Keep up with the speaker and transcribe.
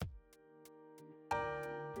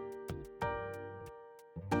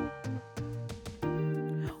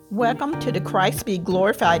Welcome to the Christ Be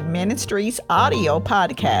Glorified Ministries audio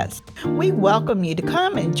podcast. We welcome you to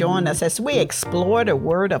come and join us as we explore the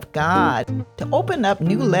Word of God to open up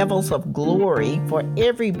new levels of glory for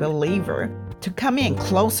every believer to come in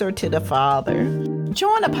closer to the Father.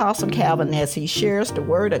 Join Apostle Calvin as he shares the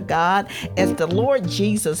Word of God as the Lord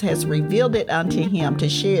Jesus has revealed it unto him to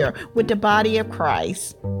share with the body of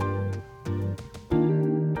Christ.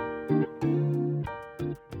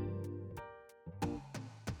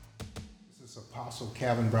 Apostle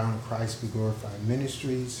Calvin Brown of Christ Be Glorified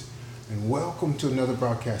Ministries, and welcome to another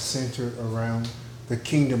broadcast centered around the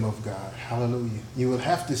kingdom of God. Hallelujah. You will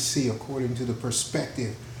have to see according to the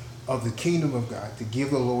perspective of the kingdom of God to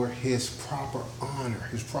give the Lord his proper honor,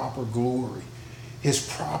 his proper glory, his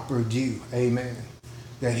proper due. Amen.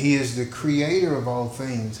 That he is the creator of all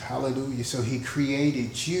things. Hallelujah. So he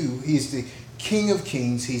created you. He's the King of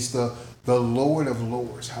Kings. He's the Lord of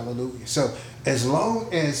Lords. Hallelujah. So as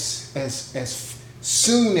long as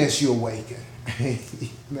soon as you awaken,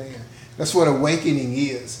 amen. That's what awakening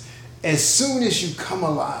is. As soon as you come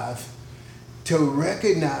alive to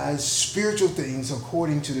recognize spiritual things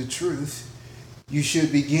according to the truth, you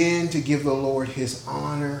should begin to give the Lord his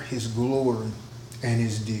honor, his glory, and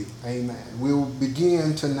his due. Amen. We'll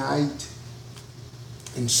begin tonight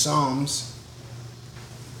in Psalms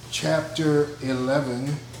chapter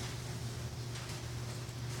 11,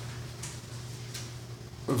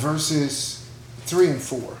 verses 3 and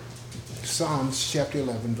 4. Psalms chapter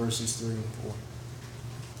 11, verses 3 and 4.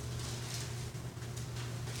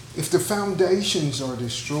 If the foundations are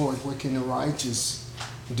destroyed, what can the righteous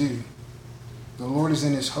do? The Lord is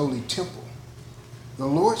in his holy temple. The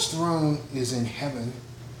Lord's throne is in heaven.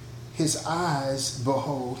 His eyes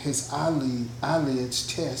behold, his eyelids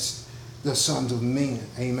test the sons of men.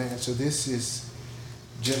 Amen. So this is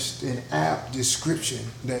just an apt description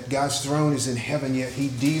that God's throne is in heaven, yet he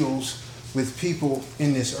deals with people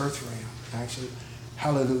in this earth realm. Actually,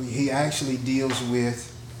 hallelujah. He actually deals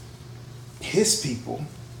with his people,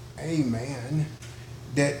 amen,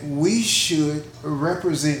 that we should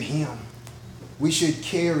represent him. We should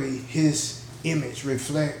carry his image,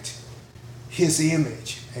 reflect his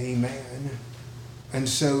image, amen. And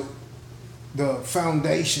so the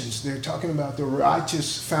foundations, they're talking about the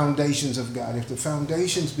righteous foundations of God. If the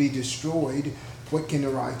foundations be destroyed, what can the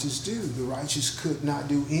righteous do? The righteous could not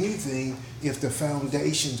do anything if the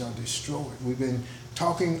foundations are destroyed. We've been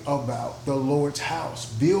talking about the Lord's house,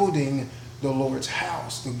 building the Lord's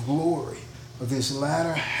house. The glory of this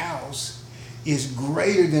latter house is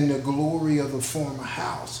greater than the glory of the former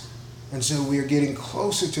house. And so we are getting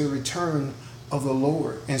closer to the return of the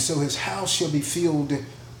Lord. And so his house shall be filled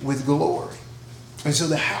with glory. And so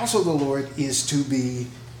the house of the Lord is to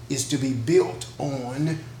be built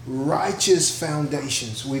on righteous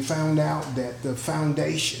foundations. We found out that the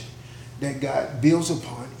foundation that God builds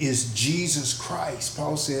upon is Jesus Christ.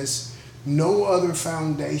 Paul says, no other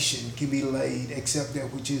foundation can be laid except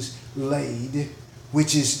that which is laid,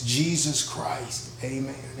 which is Jesus Christ.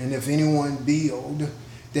 Amen. And if anyone build,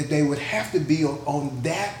 that they would have to build on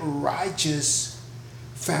that righteous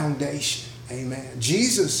foundation. Amen.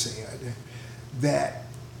 Jesus said that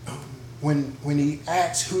when he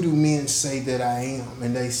asked, who do men say that I am?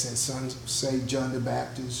 And they said, some say John the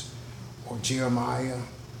Baptist or Jeremiah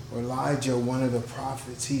or Elijah, one of the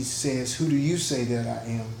prophets. He says, who do you say that I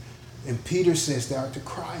am? And Peter says, thou art the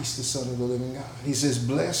Christ, the Son of the living God. He says,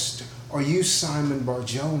 blessed are you, Simon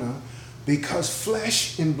Bar-Jonah, because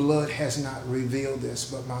flesh and blood has not revealed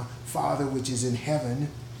this, but my Father which is in heaven.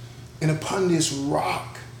 And upon this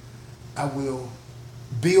rock I will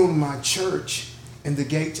build my church, and the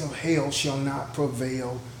gates of hell shall not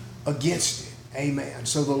prevail against it. Amen.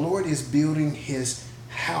 So the Lord is building his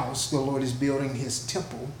house. The Lord is building his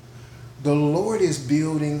temple. The Lord is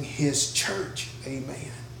building his church.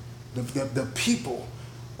 Amen. The people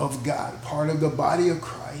of God, part of the body of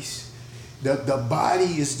Christ. The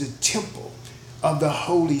body is the temple of the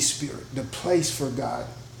Holy Spirit, the place for God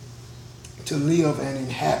to live and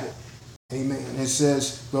inhabit. Amen. It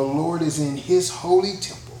says, the Lord is in his holy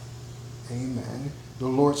temple. Amen. The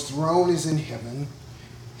Lord's throne is in heaven.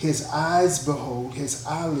 His eyes behold, his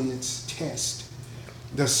eyelids test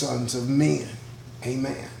the sons of men.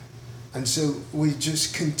 Amen. And so we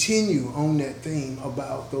just continue on that theme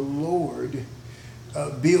about the Lord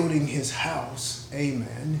building his house.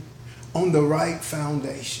 Amen. On the right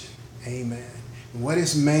foundation. Amen. And what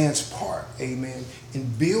is man's part? Amen. In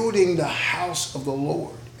building the house of the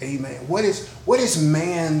Lord. Amen. What is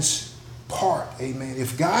man's part? Amen.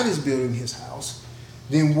 If God is building his house,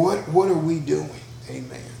 then what are we doing?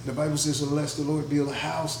 Amen. The Bible says, unless the Lord build a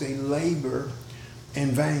house, they labor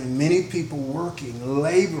in vain. Many people working,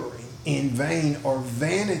 laboring in vain or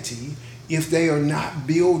vanity if they are not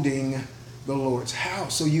building the Lord's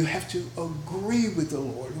house. So you have to agree with the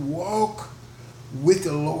Lord, walk with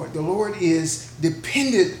the Lord. The Lord is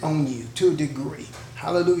dependent on you to a degree,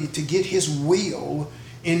 hallelujah, to get his will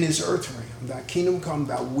in this earth realm. Thy kingdom come,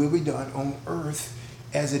 thy will be done on earth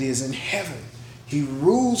as it is in heaven. He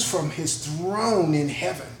rules from his throne in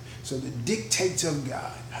heaven. So the dictates of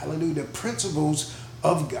God, hallelujah, the principles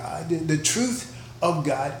of God, the truth of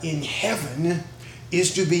God in heaven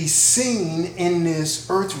is to be seen in this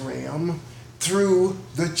earth realm through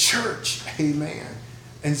the church. Amen.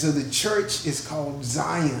 And so the church is called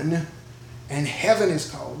Zion, and heaven is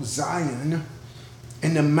called Zion,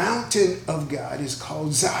 and the mountain of God is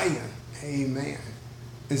called Zion. Amen.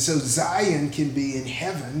 And so Zion can be in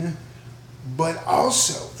heaven, but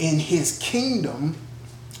also in his kingdom,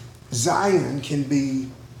 Zion can be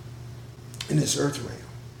in this earth realm.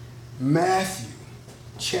 Matthew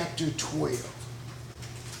chapter 12.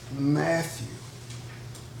 Matthew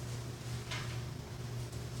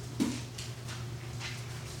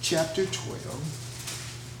chapter 12,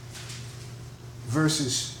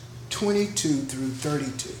 verses 22 through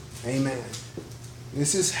 32. Amen.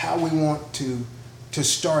 This is how we want to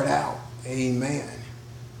start out. Amen.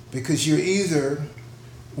 Because you're either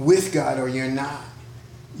with God or you're not.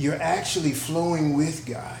 You're actually flowing with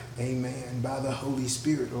God. Amen. By the Holy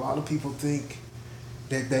Spirit. A lot of people think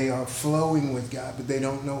that they are flowing with God, but they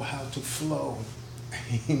don't know how to flow.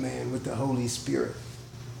 Amen. With the Holy Spirit.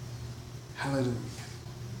 Hallelujah.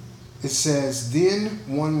 It says, then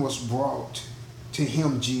one was brought to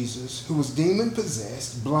him, Jesus, who was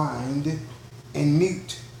demon-possessed, blind, and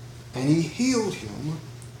mute. And he healed him,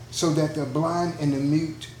 so that the blind and the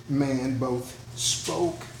mute man both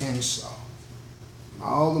spoke and saw.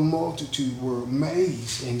 All the multitude were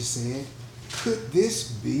amazed and said, could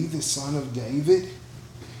this be the son of David?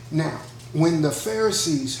 Now, when the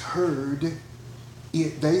Pharisees heard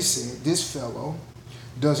it, they said, this fellow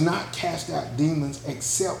does not cast out demons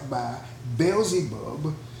except by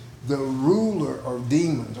Beelzebub, the ruler of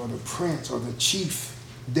demons, or the prince, or the chief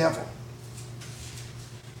devil.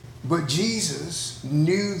 But Jesus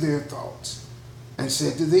knew their thoughts and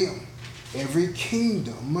said to them, every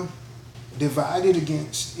kingdom divided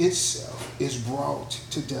against itself is brought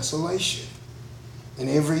to desolation, and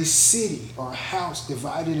every city or house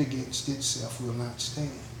divided against itself will not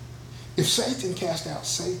stand. If Satan cast out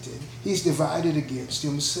Satan, he's divided against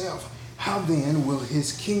himself. How then will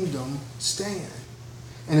his kingdom stand?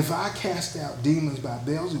 And if I cast out demons by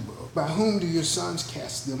Beelzebub, by whom do your sons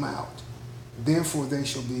cast them out? Therefore they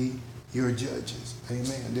shall be your judges.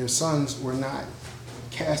 Amen. Their sons were not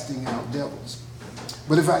casting out devils.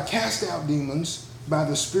 But if I cast out demons by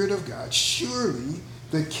the Spirit of God, surely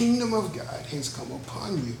the kingdom of God has come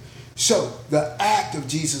upon you. So the act of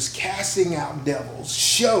Jesus casting out devils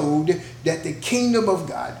showed that the kingdom of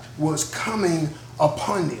God was coming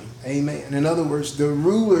upon him. Amen. In other words, the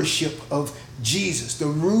rulership of Jesus, the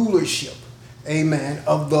rulership, amen,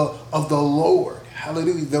 of the Lord.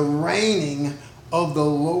 Hallelujah. The reigning of the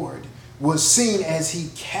Lord was seen as he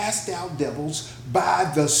cast out devils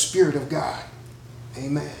by the Spirit of God.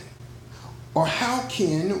 Amen. Or how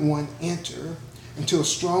can one enter into a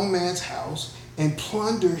strong man's house and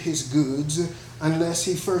plunder his goods unless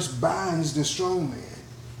he first binds the strong man,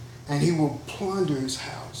 and he will plunder his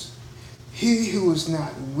house? He who is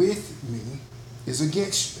not with me is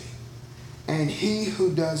against me, and he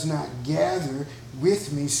who does not gather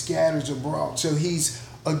with me scatters abroad. So he's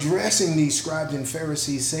addressing these scribes and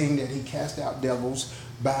Pharisees, saying that he cast out devils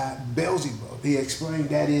by Beelzebub. He explained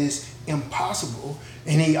that is impossible,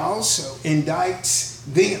 and he also indicts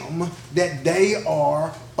them that they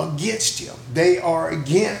are against him. They are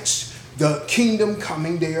against the kingdom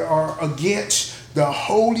coming. They are against the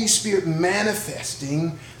Holy Spirit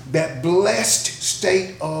manifesting that blessed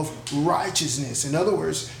state of righteousness. In other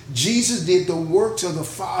words, Jesus did the works of the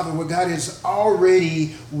Father where God has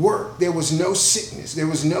already worked. There was no sickness. There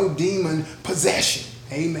was no demon possession.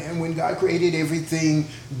 Amen. When God created everything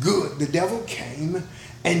good, the devil came,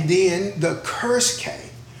 and then the curse came.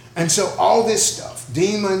 And so all this stuff,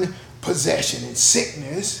 demon possession and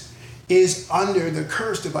sickness, is under the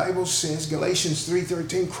curse. The Bible says, Galatians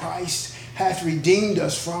 3:13, Christ hath redeemed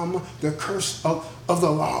us from the curse of the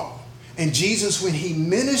law. And Jesus, when he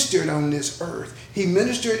ministered on this earth, he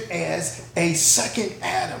ministered as a second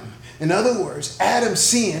Adam. In other words, Adam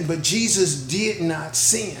sinned, but Jesus did not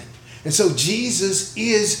sin. And so Jesus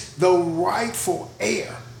is the rightful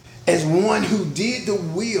heir. As one who did the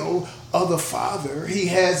will of the Father, he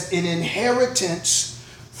has an inheritance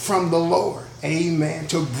from the Lord. amen,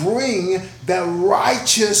 to bring the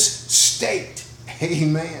righteous state,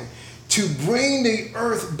 amen, to bring the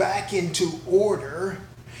earth back into order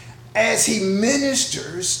as he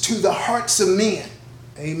ministers to the hearts of men,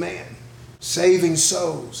 amen, saving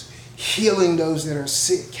souls, healing those that are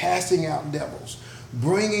sick, casting out devils,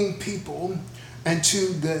 bringing people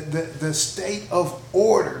into the state of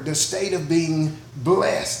order, the state of being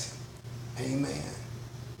blessed, amen.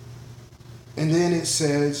 And then it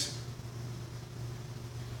says,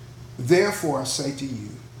 therefore I say to you,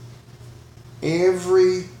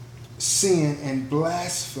 every sin and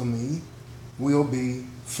blasphemy will be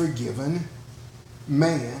forgiven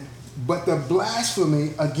man, but the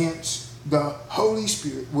blasphemy against the Holy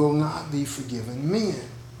Spirit will not be forgiven men.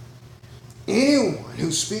 Anyone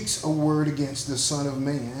who speaks a word against the Son of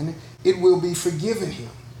Man, it will be forgiven him.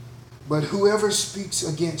 But whoever speaks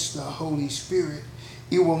against the Holy Spirit,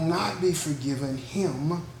 it will not be forgiven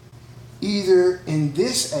him, either in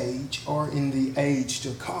this age or in the age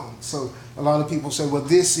to come. So a lot of people say, well,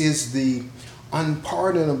 this is the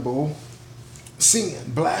unpardonable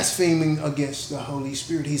sin, blaspheming against the Holy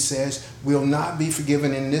Spirit. He says, will not be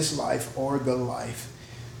forgiven in this life or the life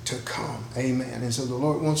to come. Amen. And so the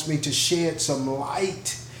Lord wants me to shed some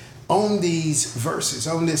light on these verses,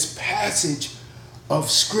 on this passage of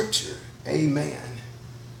Scripture. Amen.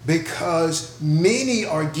 Because many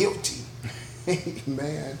are guilty,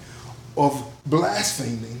 amen, of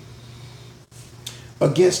blaspheming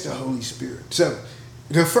against the Holy Spirit. So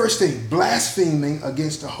the first thing, blaspheming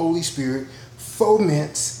against the Holy Spirit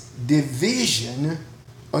foments division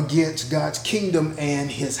against God's kingdom and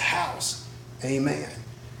his house. Amen.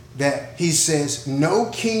 That he says no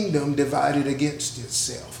kingdom divided against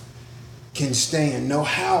itself can stand. No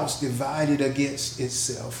house divided against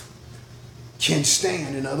itself can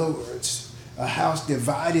stand. In other words, a house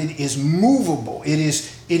divided is movable. It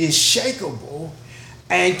is shakeable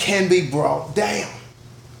and can be brought down.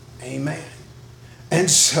 Amen.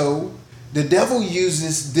 And so the devil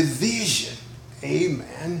uses division,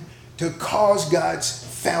 amen, to cause God's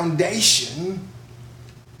foundation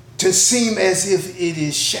to seem as if it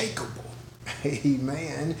is shakeable,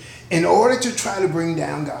 amen, in order to try to bring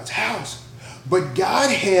down God's house. But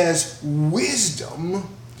God has wisdom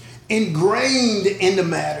ingrained in the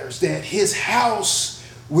matters that his house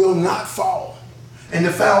will not fall and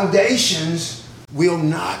the foundations will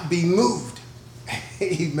not be moved.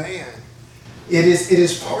 Amen. It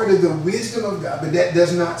is part of the wisdom of God, but that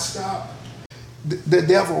does not stop the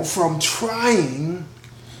devil from trying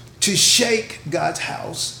to shake God's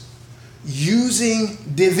house using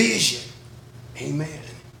division. Amen.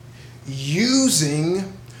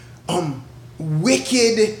 Using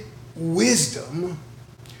wicked wisdom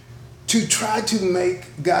to try to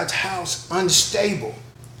make God's house unstable.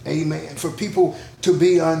 Amen. For people to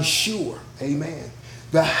be unsure. Amen.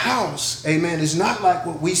 The house, amen, is not like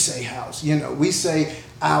what we say house. You know, we say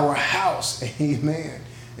our house. Amen.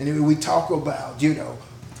 And we talk about,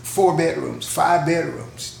 4 bedrooms, 5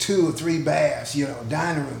 bedrooms, 2 or 3 baths,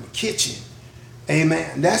 dining room, kitchen.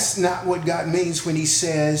 Amen. That's not what God means when he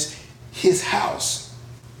says his house.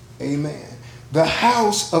 Amen. The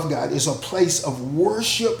house of God is a place of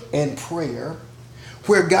worship and prayer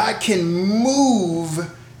where God can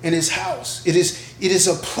move in his house. It is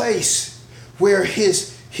a place where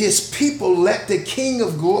his people let the King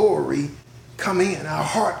of glory come in. Our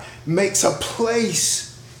heart makes a place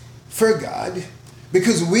for God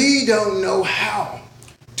because we don't know how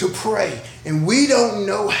to pray and we don't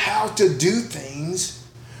know how to do things.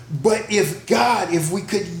 But if we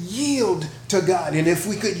could yield to God and if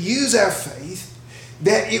we could use our faith,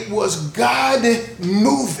 that it was God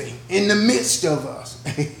moving in the midst of us.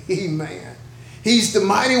 Amen. He's the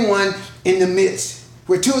mighty one in the midst.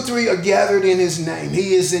 Where 2 or 3 are gathered in his name,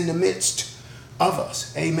 he is in the midst of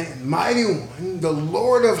us. Amen. Mighty one, the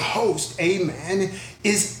Lord of hosts, amen,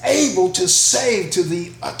 is able to save to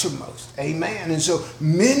the uttermost. Amen. And so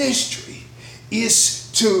ministry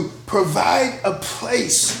is to provide a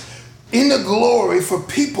place in the glory for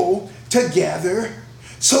people to gather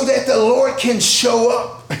so that the Lord can show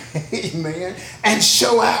up, amen, and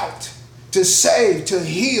show out to save, to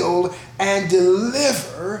heal, and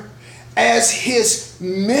deliver as his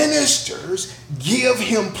ministers give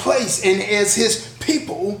him place and as his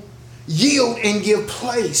people yield and give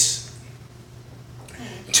place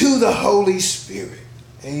to the Holy Spirit.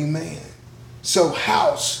 Amen. So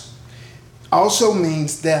house also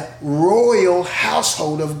means that royal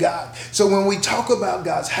household of God. So when we talk about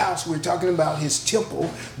God's house, we're talking about his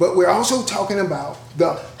temple, but we're also talking about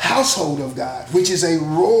the household of God, which is a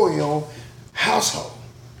royal household.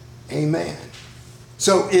 Amen.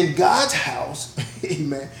 So in God's house,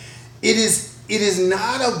 amen, It is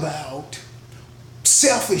not about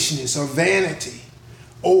selfishness or vanity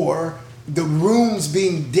or the rooms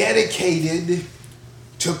being dedicated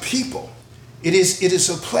to people. It is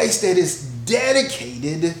a place that is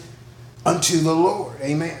dedicated unto the Lord.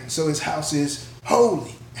 Amen. So his house is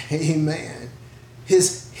holy. Amen.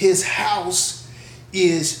 His house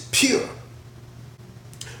is pure.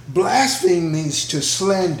 Blaspheme means to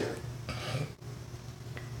slander,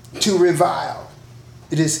 to revile.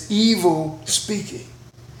 It is evil speaking.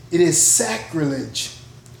 It is sacrilege,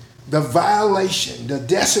 the violation, the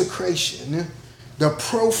desecration, the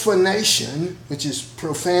profanation, which is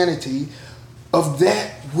profanity, of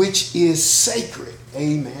that which is sacred.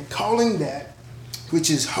 Amen. Calling that which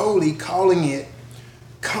is holy, calling it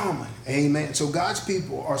common. Amen. So God's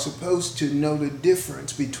people are supposed to know the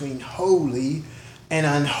difference between holy and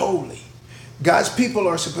unholy. God's people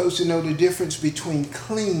are supposed to know the difference between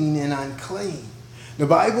clean and unclean. The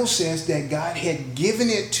Bible says that God had given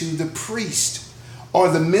it to the priest or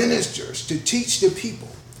the ministers to teach the people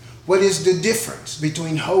what is the difference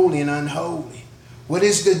between holy and unholy. What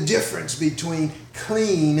is the difference between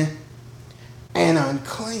clean and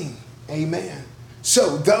unclean? Amen.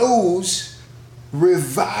 So those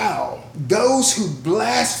revile, those who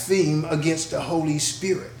blaspheme against the Holy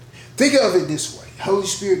Spirit. Think of it this way. Holy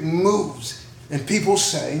Spirit moves and people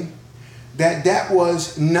say that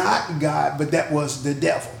was not God, but that was the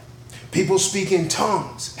devil. People speak in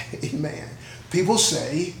tongues. Amen. People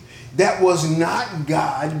say that was not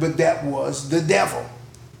God, but that was the devil.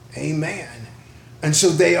 Amen. And so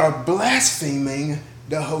they are blaspheming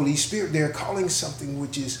the Holy Spirit. They're calling something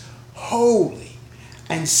which is holy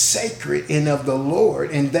and sacred and of the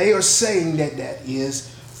Lord, and they are saying that that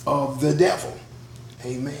is of the devil.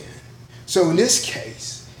 Amen. So in this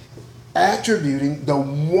case, attributing the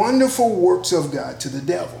wonderful works of God to the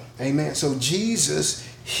devil. Amen. So Jesus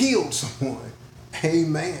healed someone.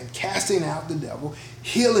 Amen. Casting out the devil,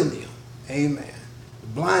 healing them. Amen. The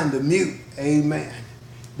blind, the mute. Amen.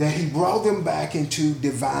 That he brought them back into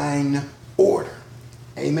divine order.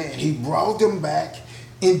 Amen. He brought them back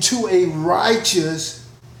into a righteous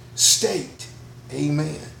state.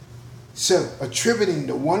 Amen. So, attributing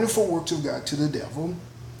the wonderful works of God to the devil,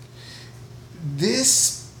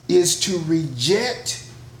 this is to reject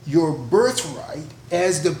your birthright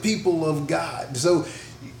as the people of God. So,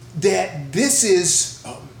 that this is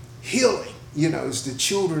healing. It's the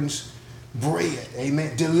children's bread.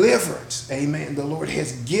 Amen. Deliverance. Amen. The Lord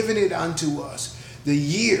has given it unto us. The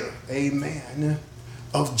year, amen,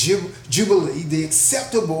 of Jubilee, the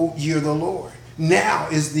acceptable year of the Lord. Now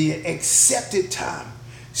is the accepted time.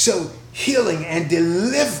 So healing and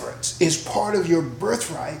deliverance is part of your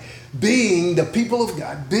birthright, being the people of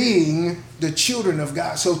God, being the children of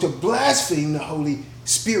God. So to blaspheme the Holy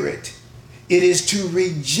Spirit, it is to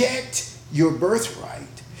reject your birthright.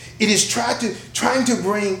 It is trying to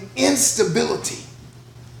bring instability,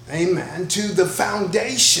 amen, to the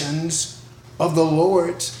foundations of the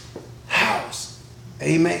Lord's house.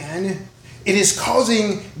 Amen. It is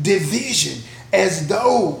causing division as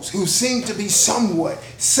those who seem to be somewhat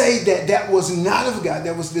say that was not of God,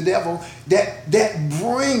 that was the devil, that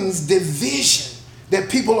brings division, that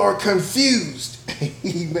people are confused.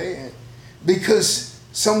 Amen. Because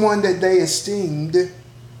someone that they esteemed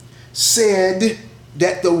said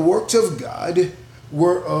that the works of God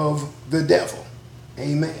were of the devil.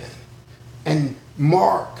 Amen. And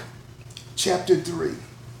Mark chapter 3.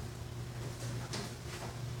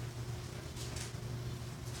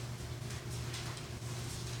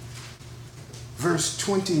 Verse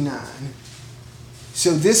 29.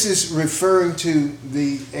 So this is referring to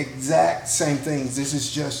the exact same things. This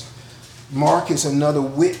is just, Mark is another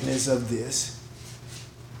witness of this.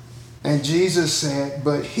 And Jesus said,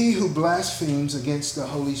 but he who blasphemes against the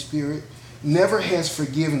Holy Spirit never has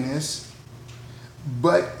forgiveness,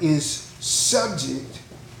 but is subject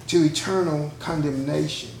to eternal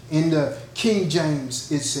condemnation. In the King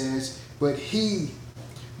James it says, but he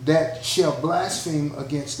that shall blaspheme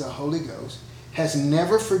against the Holy Ghost has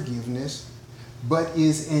never forgiveness, but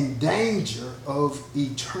is in danger of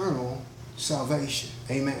eternal salvation.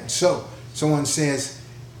 Amen. So someone says,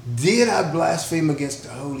 did I blaspheme against the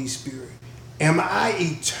Holy Spirit? Am I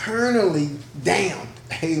eternally damned?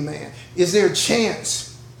 Amen. Is there a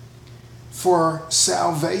chance for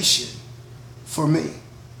salvation for me?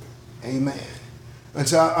 Amen. And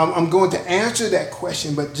so I'm going to answer that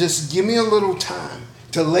question, but just give me a little time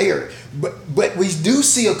to layer it. But we do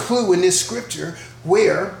see a clue in this scripture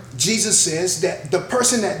where Jesus says that the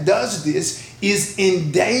person that does this is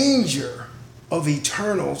in danger of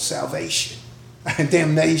eternal salvation.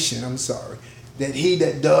 Damnation, I'm sorry. That he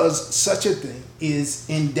that does such a thing is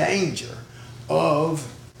in danger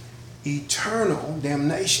of eternal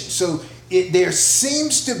damnation. So there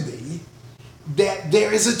seems to be that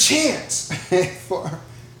there is a chance for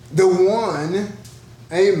the one,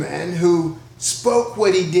 amen, who spoke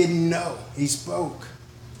what he didn't know. He spoke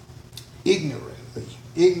ignorantly.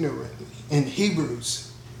 In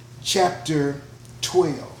Hebrews chapter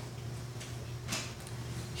 12.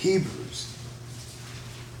 Hebrews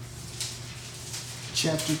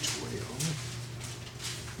chapter 12,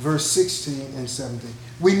 verse 16 and 17.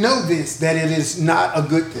 We know this, that it is not a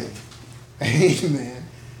good thing, amen,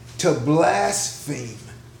 to blaspheme,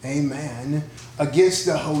 amen, against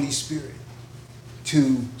the Holy Spirit,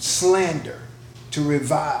 to slander, to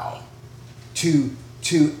revile, to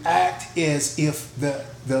act as if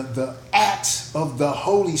the acts of the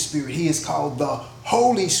Holy Spirit, he is called the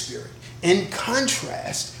Holy Spirit, in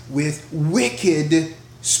contrast with wicked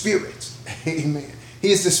spirits. Amen.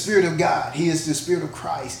 He is the Spirit of God. He is the Spirit of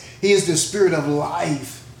Christ. He is the Spirit of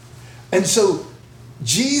life. And so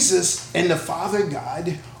Jesus and the Father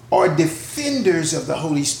God are defenders of the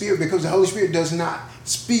Holy Spirit, because the Holy Spirit does not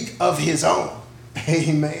speak of his own.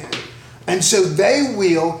 Amen. And so they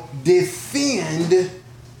will defend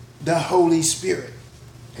the Holy Spirit.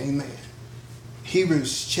 Amen.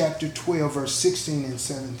 Hebrews chapter 12, verse 16 and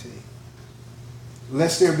 17.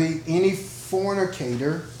 Lest there be any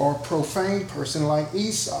fornicator or profane person like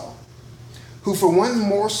Esau, who for one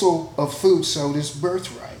morsel of food sold his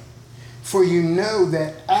birthright. For you know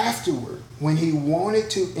that afterward, when he wanted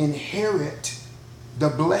to inherit the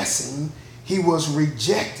blessing, he was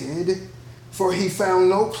rejected, for he found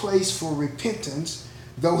no place for repentance,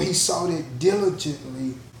 though he sought it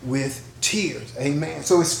diligently with tears. Amen.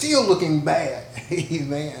 So it's still looking bad.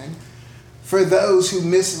 Amen. For those who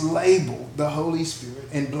mislabel the Holy Spirit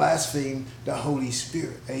and blaspheme the Holy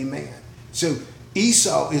Spirit. Amen. So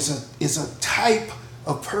Esau is a type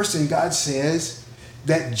of person, God says,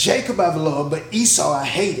 that Jacob I've loved, but Esau I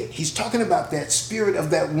hated. He's talking about that spirit of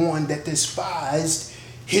that one that despised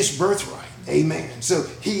his birthright. Amen. So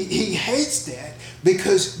he hates that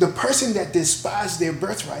because the person that despised their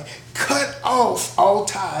birthright cut off all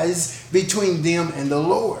ties between them and the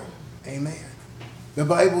Lord. Amen. The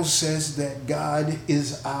Bible says that God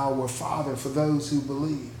is our Father for those who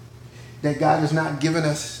believe. That God has not given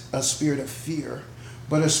us a spirit of fear,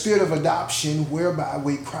 but a spirit of adoption whereby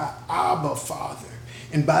we cry, Abba, Father.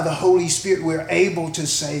 And by the Holy Spirit, we're able to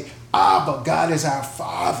say, Abba, God is our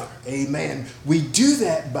Father. Amen. We do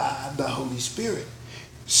that by the Holy Spirit.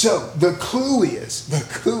 So the clue is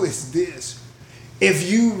this. If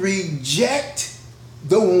you reject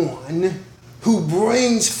the one who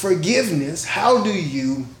brings forgiveness, how do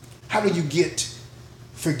you get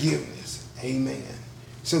forgiveness? Amen.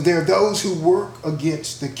 So there are those who work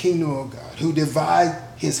against the kingdom of God, who divide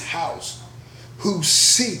his house, who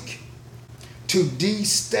seek to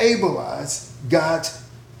destabilize God's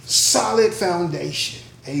solid foundation.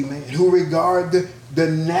 Amen. Who regard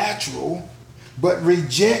the natural but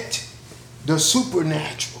reject the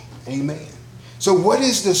supernatural. Amen. So what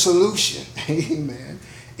is the solution? Amen.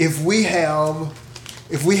 If we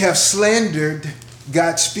have slandered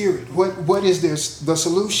God's Spirit, what is the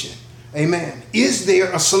solution? Amen. Is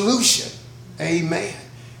there a solution? Amen.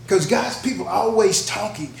 Because God's people are always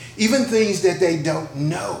talking, even things that they don't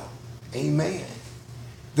know. Amen.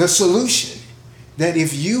 The solution that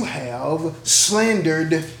if you have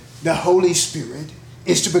slandered the Holy Spirit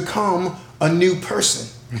is to become a new person.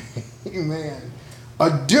 Amen.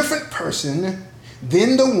 A different person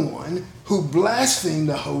than the one who blasphemed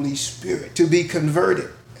the Holy Spirit, to be converted.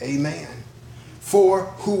 Amen. For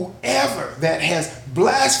whoever that has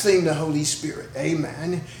blasphemed the Holy Spirit,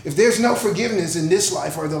 amen, if there's no forgiveness in this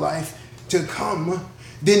life or the life to come,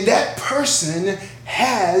 then that person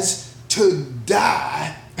has to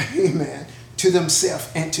die, amen, to themselves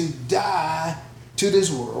and to die to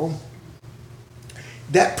this world.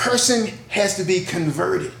 That person has to be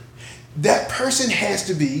converted. That person has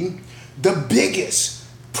to be the biggest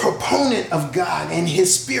proponent of God and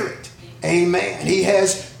his Spirit. Amen. He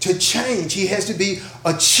has to change. He has to be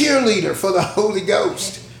a cheerleader for the Holy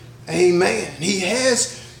Ghost. Amen. He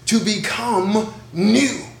has to become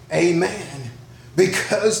new. Amen.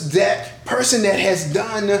 Because that person that has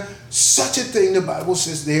done such a thing, the Bible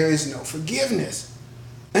says there is no forgiveness.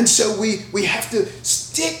 And so we have to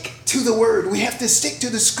stick to the word. We have to stick to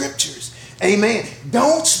the scriptures. Amen.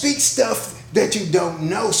 Don't speak stuff that you don't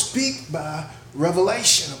know. Speak by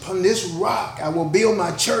revelation. Upon this rock I will build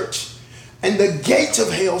my church, and the gates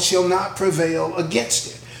of hell shall not prevail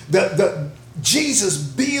against it. Jesus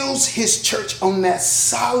builds his church on that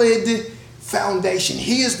solid foundation.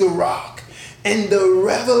 He is the rock. And the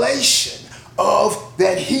revelation of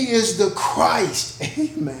that he is the Christ,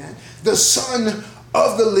 amen, the Son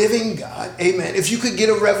of the living God, amen. If you could get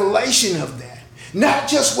a revelation of that, not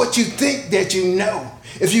just what you think that you know,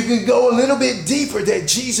 if you could go a little bit deeper that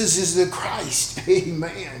Jesus is the Christ,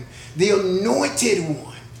 amen, the anointed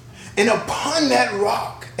one, and upon that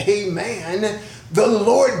rock, amen, the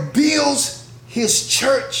Lord builds his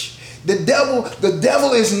church. The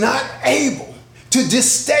devil is not able to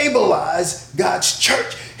destabilize God's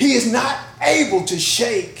church. He is not able to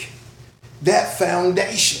shake that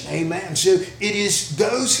foundation. Amen. So it is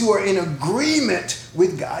those who are in agreement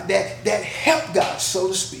with God that help God, so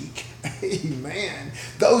to speak. Amen.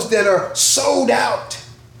 Those that are sold out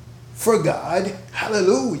for God,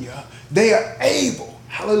 hallelujah, they are able,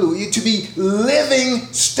 hallelujah, to be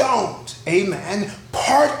living stones. Amen.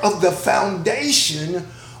 Part of the foundation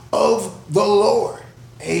of the Lord.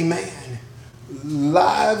 Amen.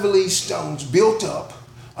 Lively stones built up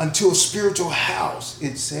unto a spiritual house,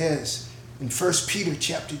 it says in 1 Peter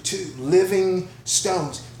chapter 2, living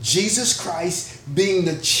stones. Jesus Christ being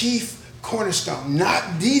the chief cornerstone,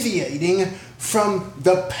 not deviating from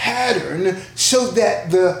the pattern, so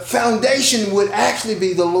that the foundation would actually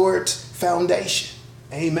be the Lord's foundation.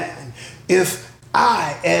 Amen. If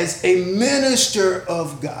I, as a minister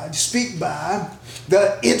of God, speak by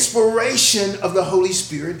the inspiration of the Holy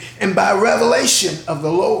Spirit and by revelation of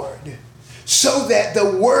the Lord, so that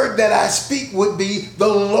the word that I speak would be the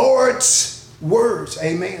Lord's words,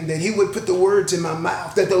 amen, that he would put the words in my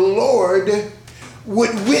mouth, that the Lord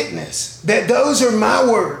would witness that those are my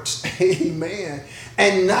words, amen,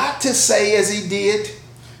 and not to say as he did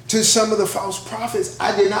to some of the false prophets,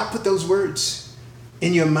 I did not put those words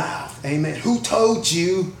in your mouth, amen. Who told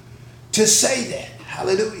you to say that?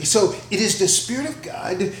 Hallelujah. So it is the Spirit of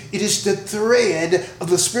God, it is the thread of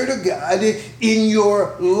the Spirit of God in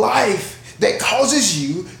your life that causes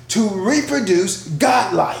you to reproduce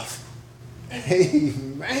God life.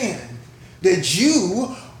 Amen. That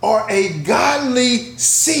you are a godly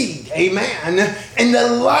seed. Amen. And the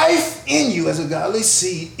life in you as a godly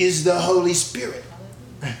seed is the Holy Spirit.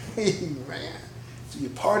 Amen. So you're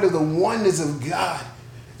part of the oneness of God.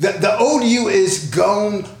 The old you is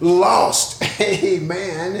gone, lost.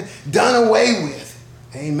 Amen. Done away with.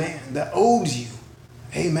 Amen. The old you.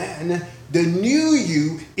 Amen. The new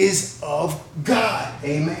you is of God.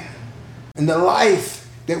 Amen. And the life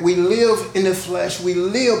that we live in the flesh, we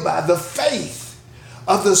live by the faith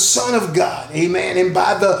of the Son of God. Amen. And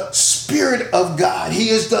by the Spirit of God. He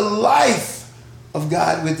is the life of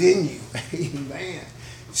God within you. Amen.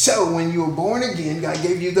 So when you were born again, God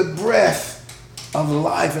gave you the breath of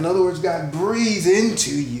life. In other words, God breathed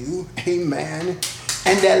into you. Amen.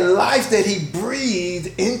 And that life that he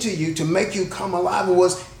breathed into you to make you come alive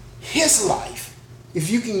was his life,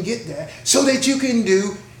 if you can get that, so that you can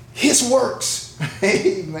do his works.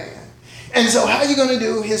 Amen. And so how are you going to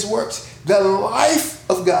do his works? The life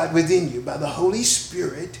of God within you by the Holy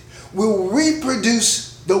Spirit will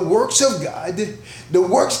reproduce the works of God, the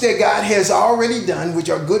works that God has already done,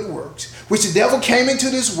 which are good works, which the devil came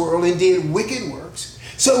into this world and did wicked works.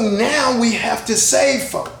 So now we have to save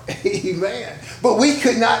folk. Amen. But we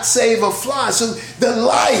could not save a fly. So the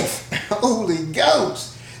life, Holy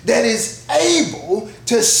Ghost, that is able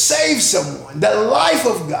to save someone, the life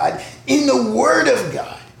of God in the Word of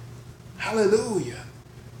God. Hallelujah.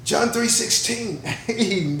 John 3:16.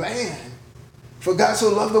 Amen. For God so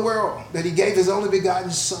loved the world that he gave his only begotten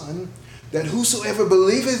Son, that whosoever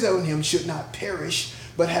believeth on him should not perish,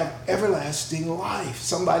 but have everlasting life.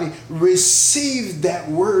 Somebody received that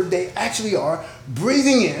word. They actually are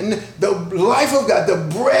breathing in the life of God,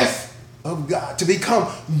 the breath of God, to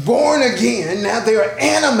become born again. Now they are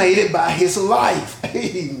animated by his life.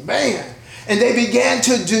 Amen. And they began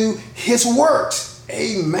to do his works.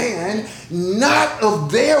 Amen. Not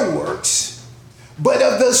of their works, but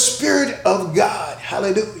of the Spirit of God.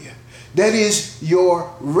 Hallelujah. That is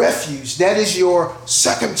your refuge. That is your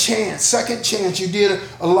second chance. Second chance. You did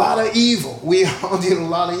a lot of evil. We all did a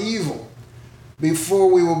lot of evil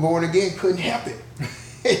before we were born again. Couldn't help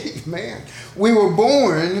it. Amen. We were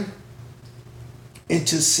born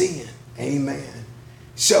into sin. Amen.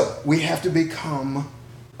 So we have to become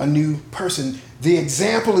a new person. The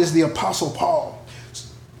example is the Apostle Paul.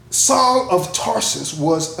 Saul of Tarsus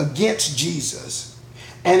was against Jesus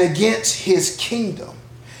and against his kingdom,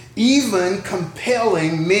 even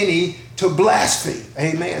compelling many to blaspheme.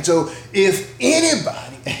 Amen. So if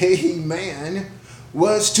anybody, amen,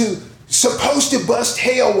 was supposed to bust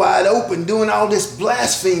hell wide open doing all this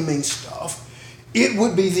blaspheming stuff, it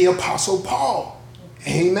would be the Apostle Paul.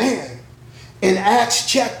 Amen. In Acts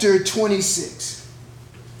chapter 26,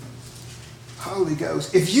 Holy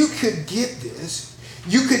Ghost. If you could get this,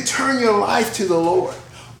 you could turn your life to the Lord,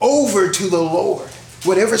 over to the Lord,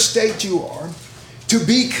 whatever state you are, to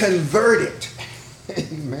be converted.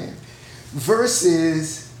 Amen.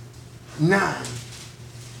 Verses 9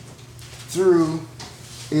 through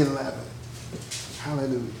 11.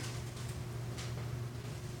 Hallelujah.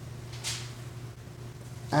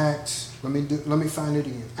 Acts, let me find it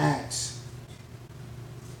again. Acts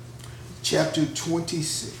chapter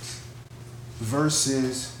 26,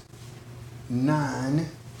 verses 9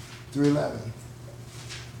 through 11.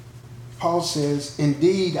 Paul says,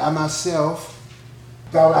 "Indeed, I myself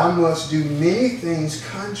thought I must do many things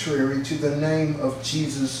contrary to the name of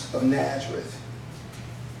Jesus of Nazareth.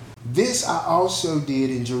 This I also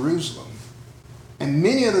did in Jerusalem. And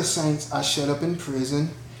many of the saints I shut up in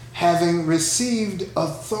prison, having received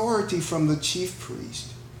authority from the chief priest.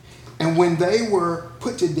 And when they were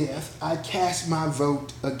put to death, I cast my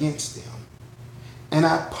vote against them. And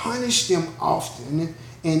I punished them often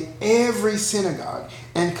in every synagogue,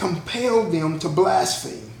 and compelled them to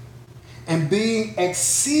blaspheme. And being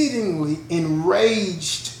exceedingly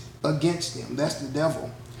enraged against them," that's the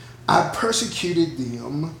devil, "I persecuted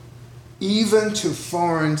them even to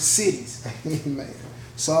foreign cities." Amen.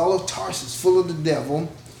 Saul of Tarsus, full of the devil.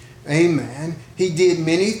 Amen. He did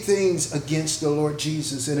many things against the Lord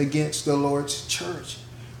Jesus and against the Lord's church.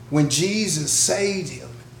 When Jesus saved him,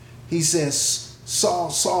 he says,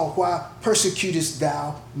 "Saul, Saul, why persecutest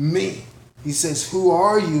thou me?" He says, "Who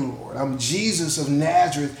are you, Lord?" "I'm Jesus of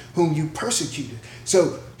Nazareth, whom you persecuted."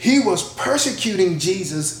 So he was persecuting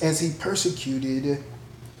Jesus as he persecuted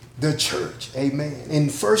the church. Amen. In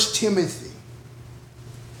 1 Timothy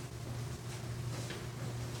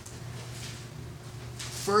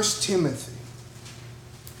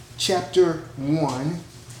chapter 1,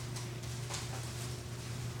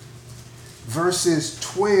 verses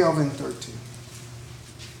 12 and 13.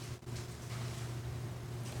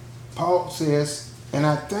 Paul says, "And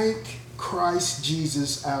I thank Christ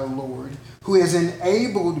Jesus our Lord, who has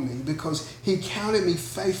enabled me, because he counted me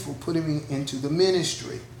faithful, putting me into the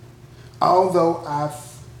ministry. Although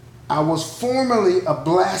I was formerly a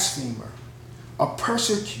blasphemer, a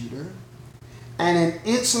persecutor, and an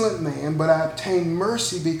insolent man, but I obtained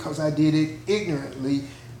mercy because I did it ignorantly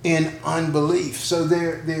in unbelief." So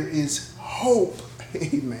there is hope,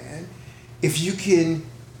 amen, if you can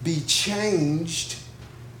be changed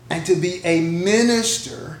and to be a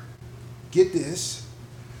minister, get this,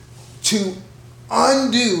 to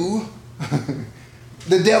undo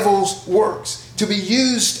the devil's works, to be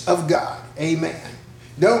used of God. Amen.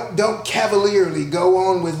 Don't cavalierly go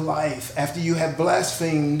on with life after you have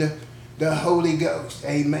blasphemed the Holy Ghost.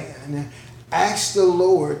 Amen. Ask the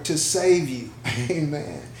Lord to save you.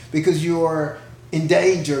 Amen. Because you are in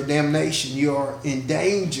danger of damnation. You are in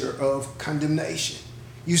danger of condemnation.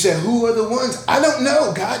 You say, "Who are the ones?" I don't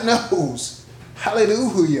know. God knows.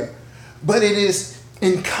 Hallelujah. But it is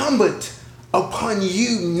incumbent upon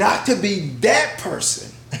you not to be that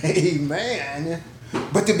person. Amen.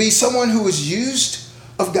 But to be someone who is used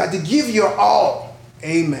of God, to give your all.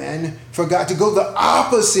 Amen. For God to go the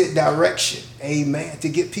opposite direction. Amen. To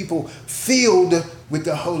get people filled with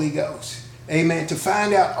the Holy Ghost. Amen. To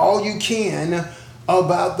find out all you can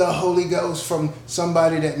about the Holy Ghost from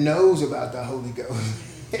somebody that knows about the Holy Ghost.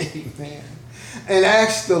 Amen. And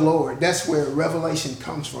ask the Lord. That's where revelation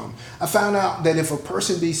comes from. I found out that if a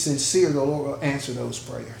person be sincere, the Lord will answer those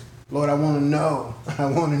prayers. Lord, I want to know. I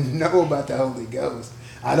want to know about the Holy Ghost.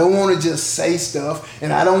 I don't want to just say stuff,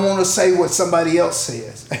 and I don't want to say what somebody else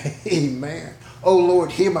says. Amen. Oh,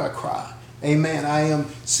 Lord, hear my cry. Amen. I am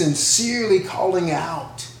sincerely calling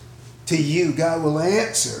out to you. God will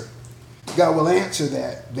answer. God will answer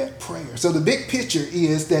that prayer. So the big picture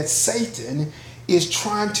is that Satan is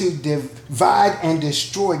trying to divide and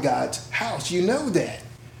destroy God's house. You know that.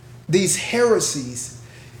 These heresies,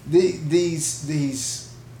 these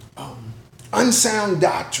unsound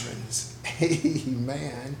doctrines,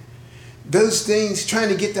 amen, those things, trying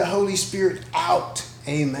to get the Holy Spirit out,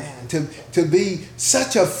 amen, to be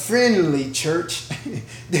such a friendly church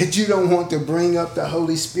that you don't want to bring up the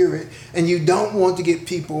Holy Spirit, and you don't want to get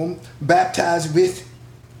people baptized with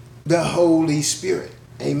the Holy Spirit,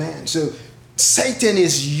 amen. So Satan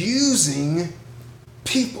is using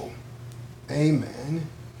people, amen,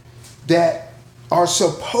 that are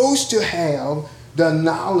supposed to have the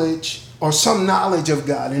knowledge or some knowledge of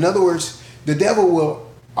God. In other words, the devil will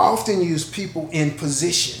often use people in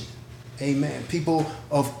position, amen, people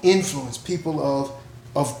of influence, people of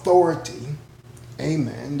authority,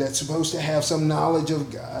 amen, that's supposed to have some knowledge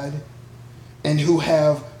of God and who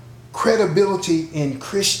have credibility in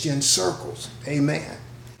Christian circles, amen.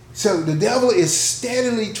 So the devil is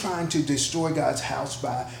steadily trying to destroy God's house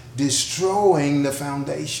by destroying the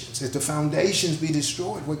foundations. If the foundations be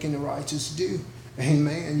destroyed, what can the righteous do?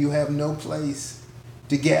 Amen. You have no place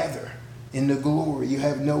to gather in the glory. You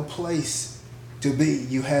have no place to be.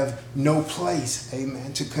 You have no place,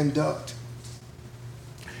 amen, to conduct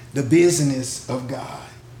the business of God.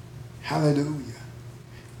 Hallelujah.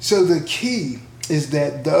 So the key is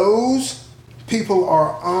that those people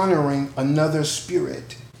are honoring another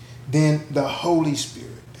spirit than the Holy Spirit.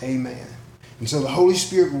 Amen. And so the Holy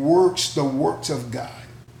Spirit works the works of God.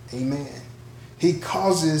 Amen. He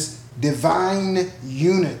causes divine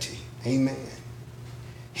unity. Amen.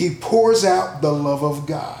 He pours out the love of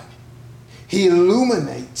God. He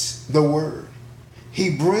illuminates the word. He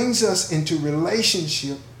brings us into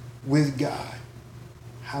relationship with God.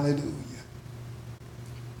 Hallelujah.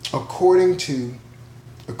 According to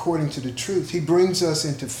the truth, he brings us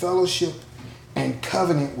into fellowship and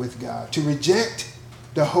covenant with God. To reject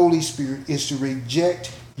the Holy Spirit is to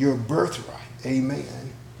reject your birthright.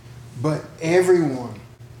 Amen. But everyone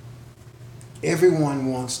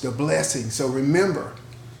wants the blessing. So remember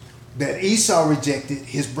that Esau rejected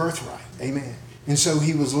his birthright. Amen. And so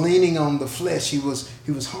he was leaning on the flesh. He was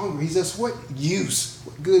hungry. He says, what use?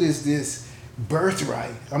 What good is this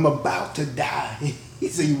birthright? I'm about to die. He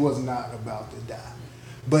said he was not about to die.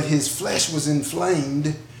 But his flesh was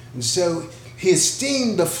inflamed. And so he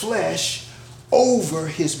esteemed the flesh over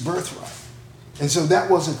his birthright. And so that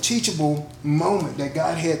was a teachable moment that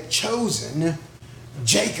God had chosen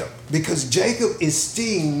Jacob, because Jacob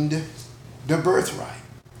esteemed the birthright.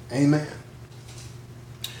 Amen.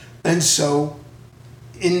 And so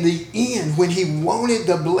in the end, when he wanted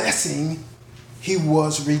the blessing, he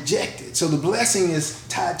was rejected. So the blessing is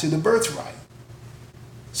tied to the birthright.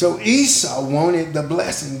 So Esau wanted the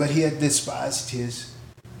blessing, but he had despised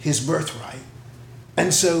his birthright.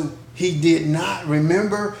 And so he did not.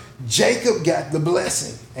 Remember, Jacob got the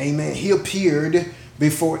blessing. Amen. He appeared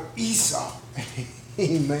before Esau.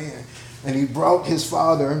 Amen. And he brought his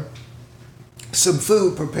father some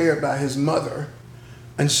food prepared by his mother.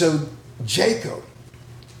 And so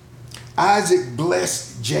Isaac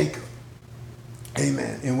blessed Jacob.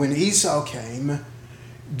 Amen. And when Esau came,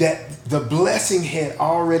 that the blessing had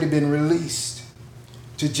already been released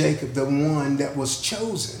to Jacob, the one that was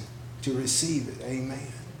chosen to receive it. Amen.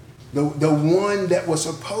 The one that was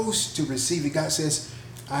supposed to receive it. God says,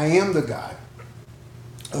 I am the God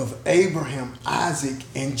of Abraham, Isaac,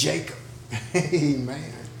 and Jacob.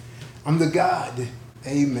 Amen. I'm the God,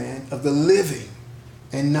 amen, of the living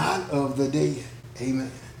and not of the dead.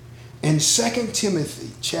 Amen. In 2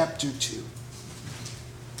 Timothy chapter 2,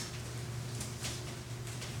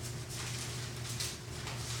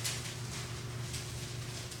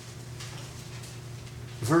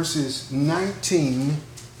 verses 19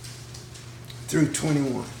 through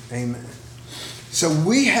 21. Amen. So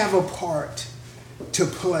we have a part to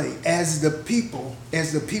play as the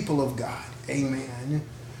people of God. Amen.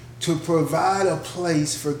 To provide a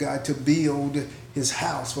place for God to build his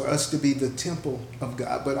house, for us to be the temple of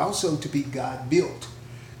God, but also to be God built.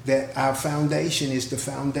 That our foundation is the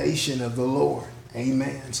foundation of the Lord.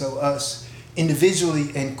 Amen. So us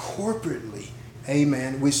individually and corporately,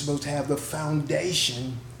 amen, we're supposed to have the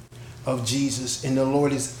foundation of Jesus, and the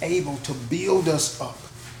Lord is able to build us up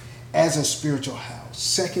as a spiritual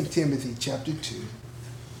house. 2 Timothy chapter 2,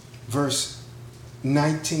 verse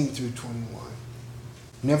 19 through 21.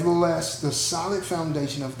 Nevertheless, the solid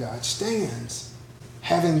foundation of God stands,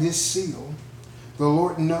 having this seal: the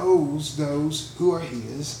Lord knows those who are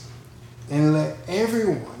his, and let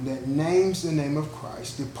everyone that names the name of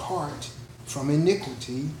Christ depart from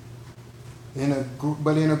iniquity.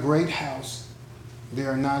 But in a great house there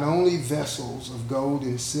are not only vessels of gold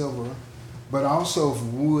and silver, but also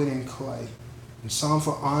of wood and clay, and some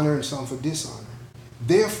for honor and some for dishonor.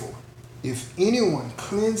 Therefore, if anyone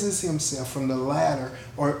cleanses himself from the latter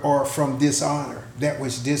or from dishonor, that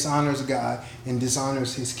which dishonors God and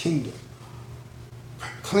dishonors his kingdom,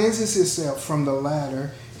 cleanses himself from the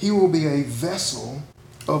latter, he will be a vessel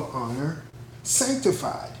of honor,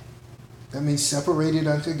 sanctified. That means separated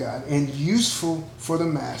unto God and useful for the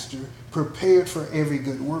master, prepared for every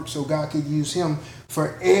good work. So God could use him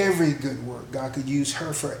for every good work. God could use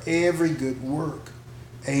her for every good work.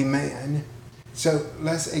 Amen. So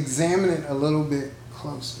let's examine it a little bit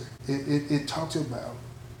closer. It talks about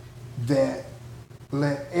that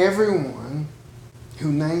let everyone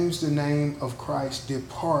who names the name of Christ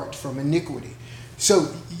depart from iniquity.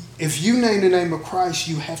 So if you name the name of Christ,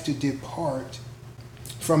 you have to depart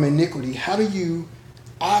from iniquity. How do you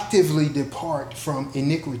actively depart from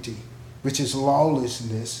iniquity, which is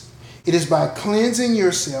lawlessness? It is by cleansing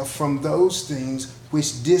yourself from those things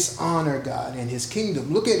which dishonor God and his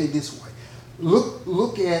kingdom. Look at it this way.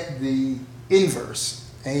 Look at the inverse.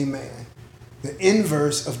 Amen. The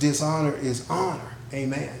inverse of dishonor is honor.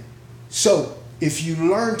 Amen. So if you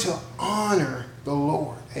learn to honor the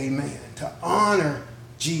Lord, amen, to honor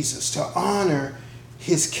Jesus, to honor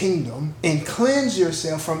his kingdom, and cleanse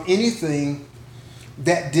yourself from anything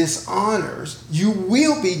that dishonors, you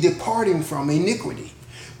will be departing from iniquity.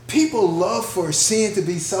 People love for sin to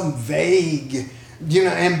be some vague,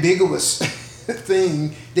 ambiguous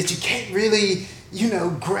thing that you can't really,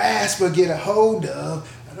 grasp or get a hold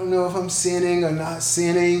of. I don't know if I'm sinning or not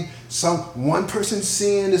sinning. One person's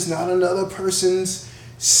sin is not another person's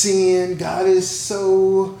sin. God is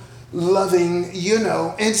so loving,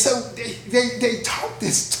 and so they talk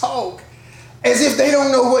this talk as if they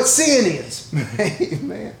don't know what sin is.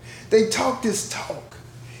 Amen. They talk this talk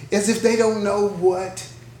as if they don't know what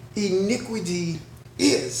iniquity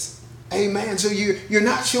is. Amen. So you're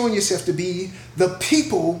not showing yourself to be the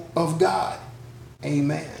people of God.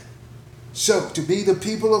 Amen. So to be the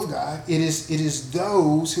people of God, it is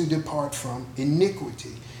those who depart from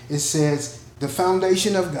iniquity. It says the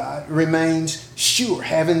foundation of God remains sure,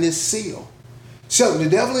 having this seal. So the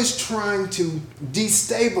devil is trying to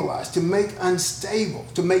destabilize, to make unstable,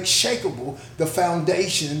 to make shakeable the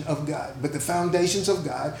foundation of God. But the foundations of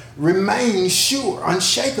God remain sure,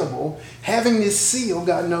 unshakable, having this seal.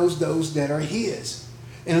 God knows those that are his.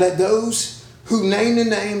 And let those who name the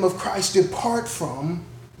name of Christ depart from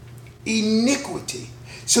iniquity.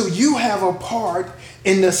 So you have a part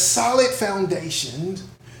in the solid foundations,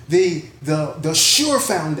 the sure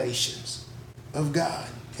foundations of God.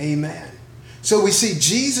 Amen. So we see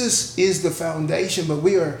Jesus is the foundation, but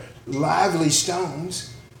we are lively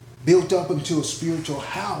stones built up into a spiritual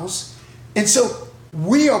house. And so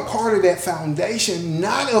we are part of that foundation,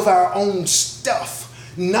 not of our own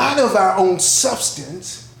stuff, not of our own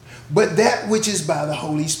substance, but that which is by the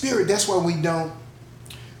Holy Spirit. That's why we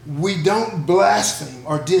don't blaspheme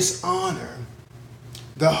or dishonor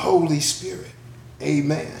the Holy Spirit.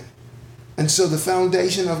 Amen. And so the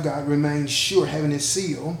foundation of God remains sure, having his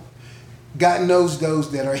seal. God knows those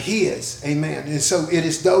that are his. Amen. And so it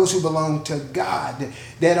is those who belong to God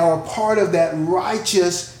that are part of that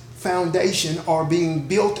righteous foundation, are being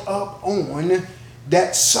built up on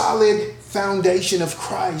that solid foundation of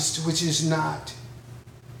Christ, which is not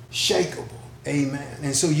shakable. Amen.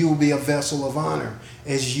 And so you will be a vessel of honor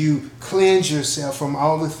as you cleanse yourself from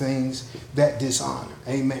all the things that dishonor.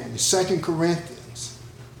 Amen. 2 Corinthians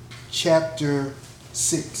chapter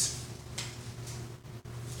 6.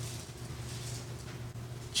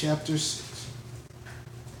 Chapter 6.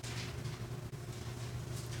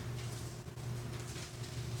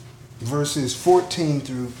 Verses 14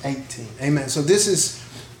 through 18. Amen. So this is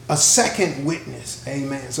a second witness.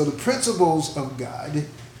 Amen. So the principles of God,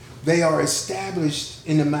 they are established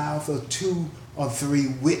in the mouth of 2 or 3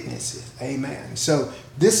 witnesses. Amen. So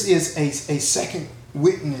this is a second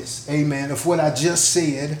witness, amen, of what I just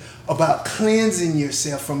said about cleansing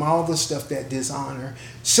yourself from all the stuff that dishonor,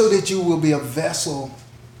 so that you will be a vessel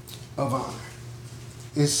of honor.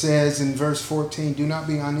 It says in verse 14, do not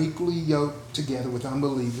be unequally yoked together with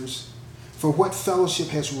unbelievers. For what fellowship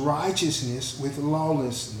has righteousness with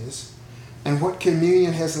lawlessness? And what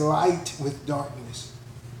communion has light with darkness?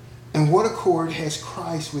 And what accord has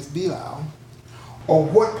Christ with Belial? Or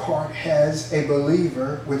what part has a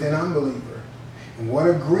believer with an unbeliever? And what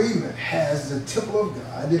agreement has the temple of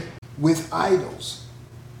God with idols?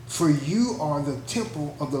 For you are the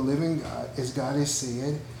temple of the living God, as God has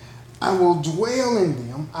said, I will dwell in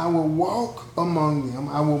them, I will walk among them,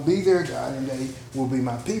 I will be their God, and they will be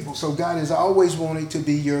my people. So God has always wanted to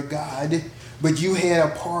be your God, but you had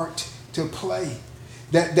a part to play.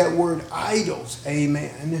 That word idols,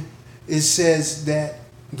 amen, it says that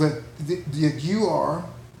you are,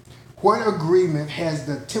 what agreement has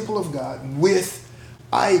the temple of God with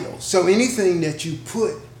idols? So anything that you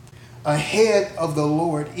put ahead of the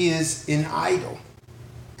Lord is an idol.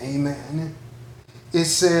 Amen. It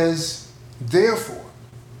says, therefore,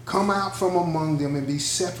 come out from among them and be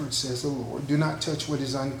separate, says the Lord. Do not touch what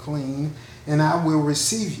is unclean, and I will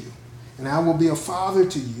receive you. And I will be a father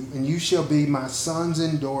to you, and you shall be my sons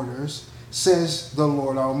and daughters, says the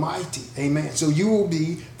Lord Almighty. Amen. So you will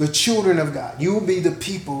be the children of God. You will be the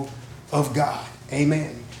people of God.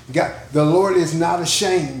 Amen. God, the Lord is not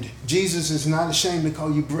ashamed. Jesus is not ashamed to call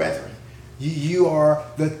you brethren. You are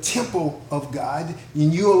the temple of God,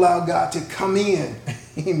 and you allow God to come in.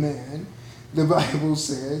 Amen. The Bible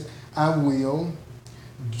says, I will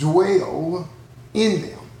dwell in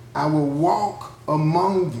them. I will walk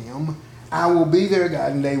among them. I will be their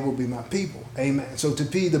God and they will be my people. Amen. So to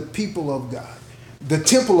be the people of God, the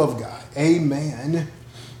temple of God. Amen.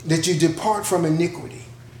 That you depart from iniquity.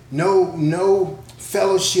 No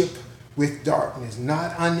fellowship with darkness.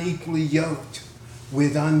 Not unequally yoked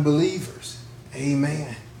with unbelievers.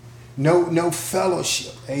 Amen. No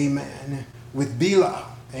fellowship. Amen. With Belial.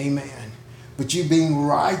 Amen. But you being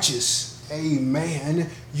righteous. Amen.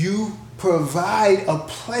 You provide a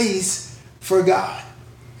place for God.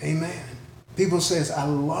 Amen. People says, I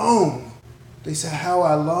long. They say, how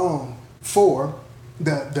I long for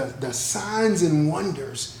the signs and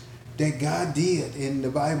wonders that God did in the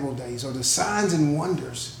Bible days, or the signs and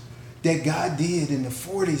wonders that God did in the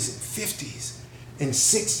 40s and 50s and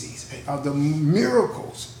 60s, of the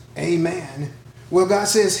miracles. Amen. Well, God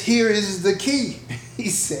says, here is the key. He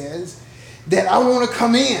says that I want to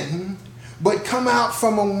come in, but come out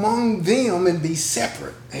from among them and be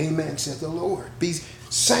separate. Amen, says the Lord. Be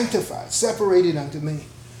sanctified, separated unto me.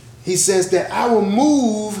 He says that I will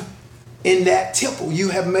move in that temple. You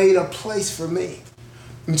have made a place for me.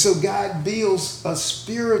 And so God builds a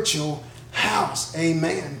spiritual house.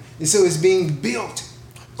 Amen. And so it's being built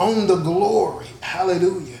on the glory.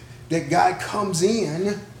 Hallelujah. That God comes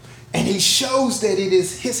in and he shows that it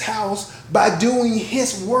is his house by doing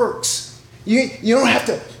his works. You don't have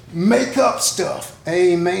to make up stuff.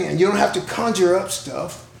 Amen. You don't have to conjure up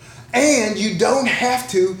stuff. And you don't have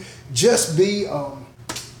to just be,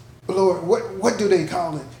 Lord, what do they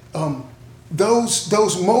call it? Those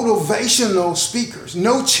motivational speakers.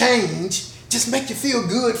 No change. Just make you feel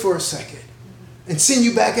good for a second. And send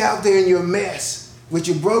you back out there in your mess with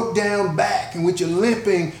your broke down back and with your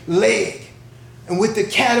limping leg and with the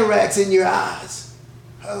cataracts in your eyes.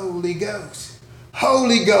 Holy Ghost.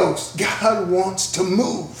 Holy Ghost. God wants to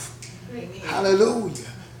move. Amen. Hallelujah.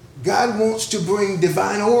 God wants to bring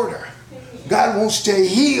divine order. God wants to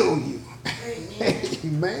heal you. Amen.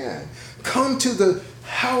 Amen. Come to the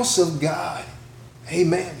house of God.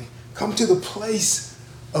 Amen. Come to the place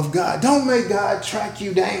of God. Don't make God track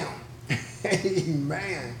you down.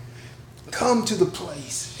 Amen. Come to the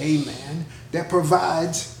place, amen, that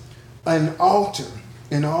provides an altar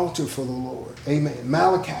for the Lord. Amen.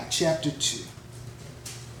 Malachi chapter 2.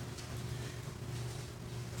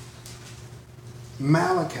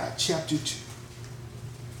 Malachi chapter 2.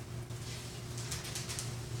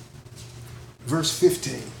 Verse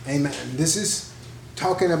 15. Amen. This is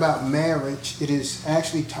talking about marriage. It is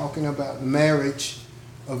actually talking about marriage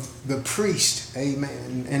of the priest.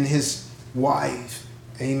 Amen. And his wife.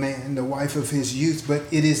 Amen. The wife of his youth. But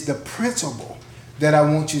it is the principle that I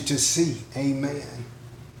want you to see. Amen.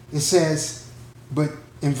 It says, but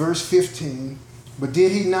in verse 15, but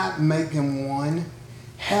did he not make him one,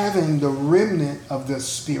 having the remnant of the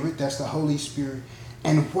Spirit, that's the Holy Spirit,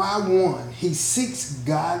 and why one? He seeks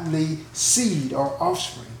godly seed or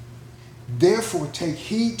offspring. Therefore take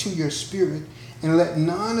heed to your spirit, and let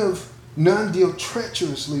none deal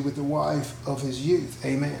treacherously with the wife of his youth.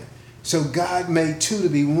 Amen. So God made two to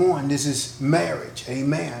be one. This is marriage.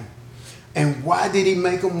 Amen. And why did he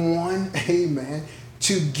make them one? Amen.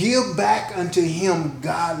 To give back unto him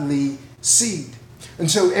godly seed. And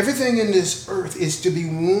so everything in this earth is to be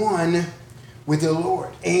one with the Lord,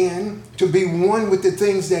 and to be one with the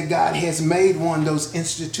things that God has made one, those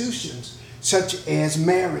institutions, such as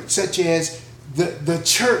marriage, such as the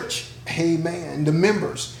church. Amen. The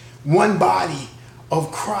members, one body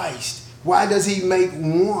of Christ. Why does he make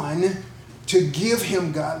one? To give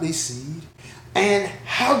him godly seed. And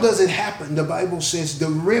how does it happen? The Bible says the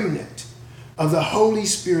remnant of the Holy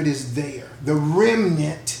Spirit is there. The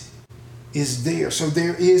remnant is there. So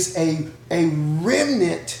there is a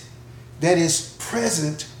remnant that is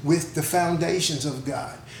present with the foundations of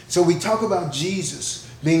God. So we talk about Jesus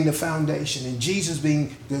being the foundation and Jesus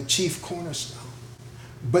being the chief cornerstone.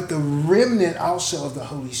 But the remnant also of the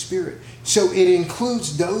Holy Spirit. So it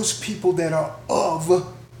includes those people that are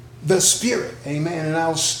of the Spirit. Amen. And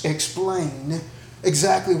I'll explain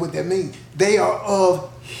exactly what that means. They are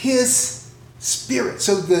of his Spirit.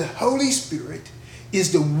 So the Holy Spirit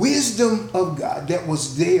is the wisdom of God that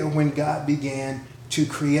was there when God began to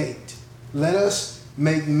create. Let us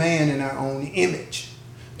make man in our own image.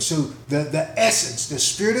 So the essence, the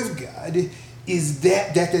Spirit of God is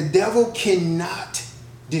that the devil cannot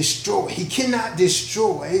destroy. He cannot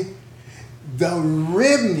destroy the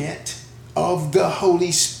remnant of the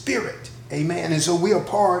Holy Spirit. Amen. And so we are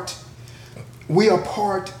part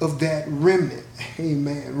of that remnant.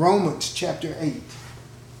 Amen. Romans chapter 8.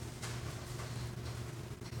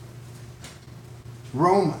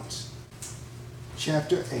 Romans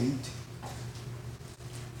chapter 8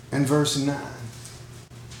 and verse 9.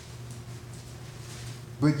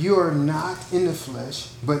 but you are not in the flesh,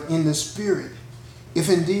 but in the Spirit, if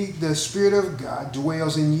indeed the Spirit of God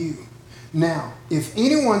dwells in you. Now, if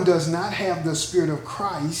anyone does not have the Spirit of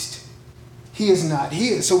Christ, he is not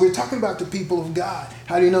his. So we're talking about the people of God.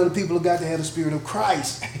 How do you know the people of God that have the Spirit of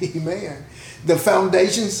Christ? Amen. The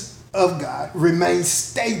foundations of God remain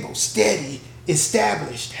stable, steady,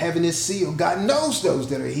 established, having his seal. God knows those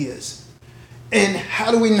that are his. And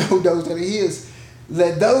how do we know those that are his?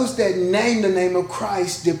 Let those that name the name of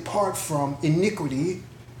Christ depart from iniquity,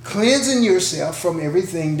 cleansing yourself from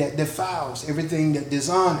everything that defiles, everything that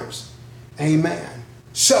dishonors. Amen.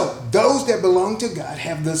 So those that belong to God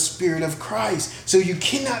have the Spirit of Christ. So you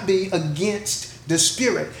cannot be against the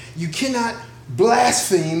Spirit. You cannot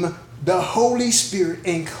blaspheme the Holy Spirit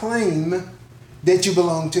and claim that you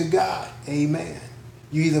belong to God. Amen.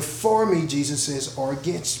 You either for me, Jesus says, or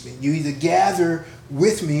against me. You either gather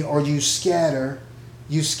with me or you scatter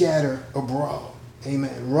abroad.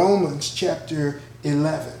 Amen. Romans chapter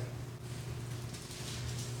 11.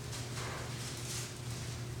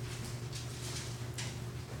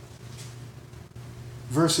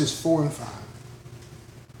 Verses 4 and 5.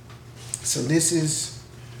 So this is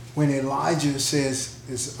when Elijah says,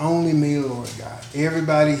 it's only me, Lord God.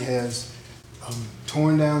 Everybody has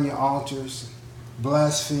torn down your altars,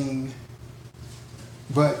 blasphemed.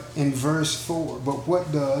 But in verse 4, but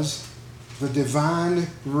what does the divine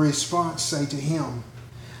response say to him?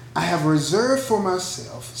 I have reserved for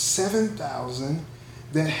myself 7,000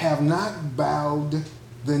 that have not bowed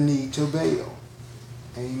the knee to Baal.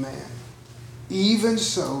 Amen. Even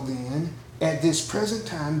so then, at this present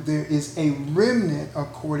time, there is a remnant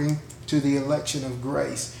according to the election of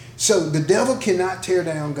grace. So the devil cannot tear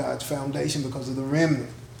down God's foundation because of the remnant.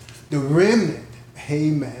 The remnant,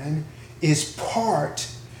 amen, is part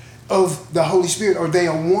of the Holy Spirit, or they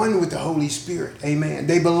are one with the Holy Spirit. Amen.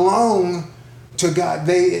 They belong to God.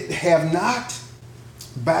 They have not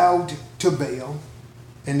bowed to Baal.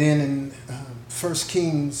 And then in 1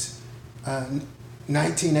 Kings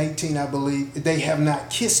 19:18, I believe, they have not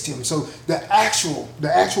kissed him. So the actual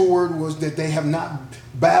word was that they have not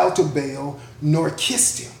bowed to Baal nor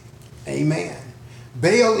kissed him. Amen.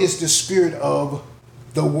 Baal is the spirit of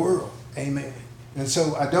the world. Amen. And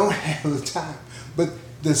so I don't have the time, but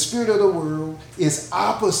the spirit of the world is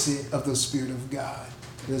opposite of the Spirit of God.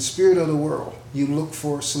 The spirit of the world, you look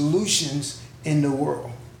for solutions in the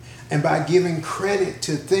world. And by giving credit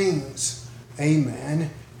to things,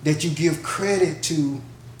 amen, that you give credit to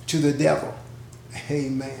the devil.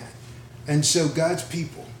 Amen. And so God's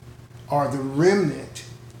people are the remnant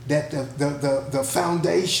that the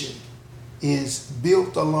foundation is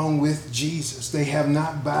built along with Jesus. They have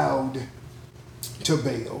not bowed to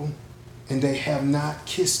Baal and they have not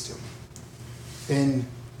kissed him. In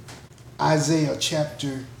Isaiah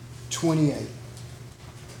chapter 28,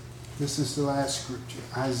 this is the last scripture,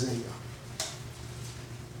 Isaiah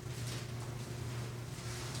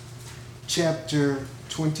chapter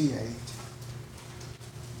 28,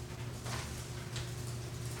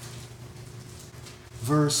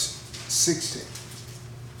 verse 16.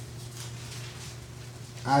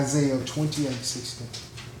 Isaiah 28:16.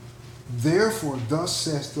 Therefore, thus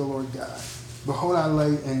says the Lord God, behold, I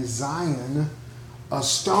lay in Zion a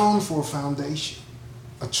stone for foundation,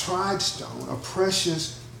 a tried stone, a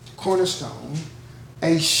precious cornerstone,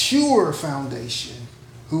 a sure foundation.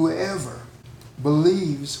 Whoever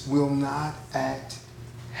believes will not act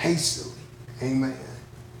hastily. Amen.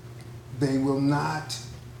 They will not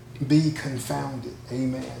be confounded.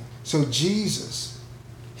 Amen. So Jesus,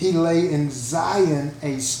 he lay in Zion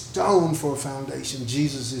a stone for a foundation.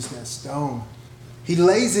 Jesus is that stone. He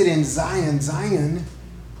lays it in Zion. Zion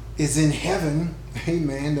is in heaven.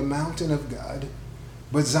 Amen. The mountain of God.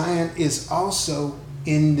 But Zion is also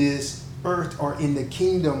in this earth, or in the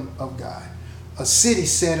kingdom of God. A city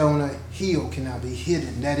set on a hill cannot be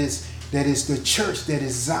hidden. That is the church. That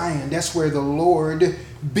is Zion. That's where the Lord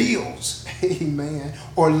builds. Amen.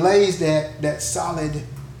 Or lays that solid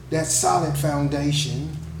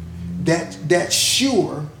foundation. That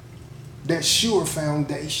sure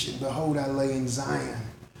foundation. Behold, I lay in Zion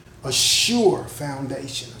a sure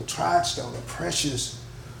foundation, a tried stone, a precious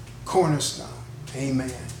cornerstone.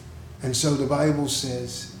 Amen. And so the Bible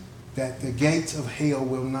says that the gates of hell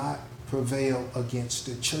will not prevail against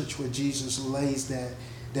the church where Jesus lays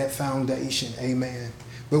that foundation. Amen.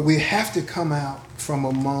 But we have to come out from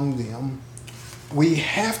among them. We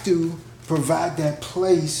have to provide that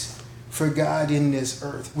place for God in this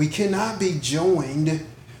earth. We cannot be joined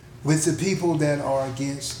with the people that are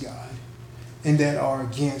against God and that are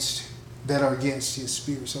against his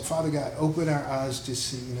spirit. So Father God, open our eyes to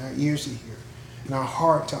see and our ears to hear and our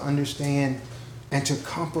heart to understand and to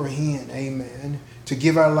comprehend, amen, to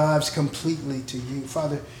give our lives completely to you.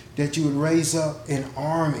 Father, that you would raise up an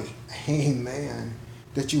army, amen,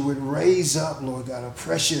 that you would raise up, Lord God, a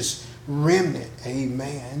precious remnant,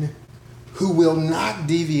 amen, who will not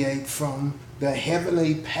deviate from the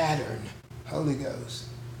heavenly pattern, Holy Ghost,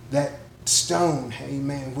 that stone,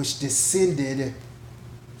 amen, which descended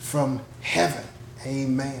from heaven,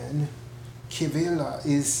 amen. Kivela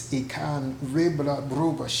is ikan ribra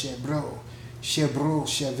bruba shebro, shebro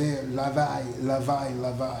shever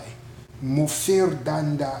lavai, mufir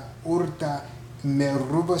danda urta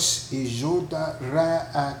merubas ijoda ra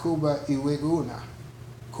akuba iweguna,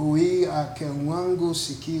 kui akenwangu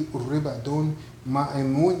siki ribadon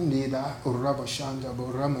maemundida urabashanda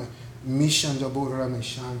borama mishanda borama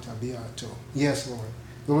shanta biato. Yes, Lord.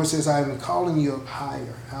 The Lord says, I am calling you up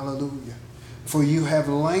higher. Hallelujah. For you have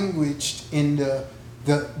languished in the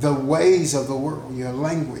ways of the world. You have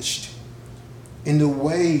languished in the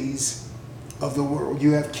ways of the world.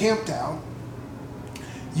 You have camped out.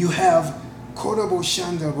 You have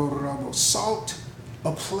sought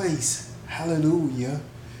a place, hallelujah,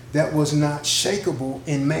 that was not shakeable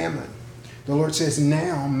in mammon. The Lord says,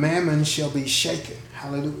 now mammon shall be shaken.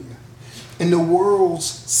 Hallelujah. In the world's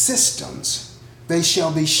systems, they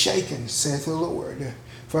shall be shaken, saith the Lord.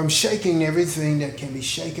 For I'm shaking everything that can be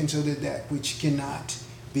shaken, so that that which cannot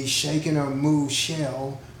be shaken or moved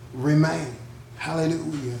shall remain.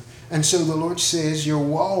 Hallelujah. And so the Lord says your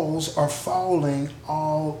walls are falling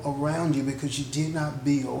all around you because you did not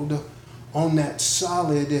build on that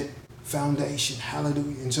solid foundation.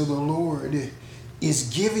 Hallelujah. And so the Lord is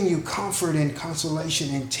giving you comfort and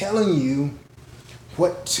consolation and telling you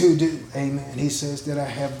what to do. Amen. He says that I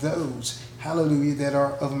have those, hallelujah, that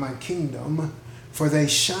are of my kingdom, for they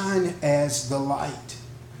shine as the light.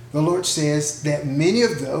 The Lord says that many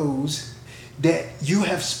of those that you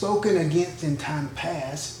have spoken against in time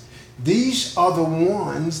past, these are the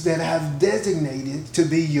ones that have designated to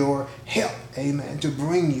be your help, amen, to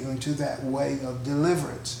bring you into that way of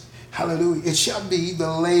deliverance. Hallelujah. It shall be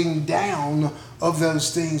the laying down of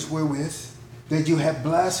those things wherewith that you have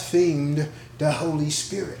blasphemed the Holy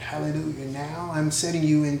Spirit. Hallelujah. Now I'm setting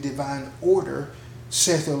you in divine order,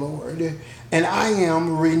 saith the Lord, and I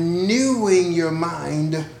am renewing your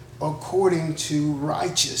mind according to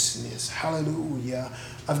righteousness. Hallelujah.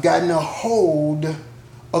 I've gotten a hold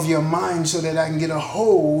of your mind so that I can get a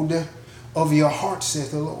hold of your heart,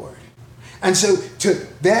 saith the Lord. And so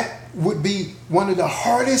that would be one of the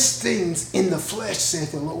hardest things in the flesh,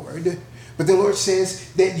 saith the Lord. But the Lord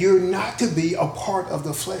says that you're not to be a part of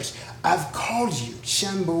the flesh. I've called you,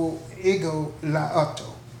 Shambo Ego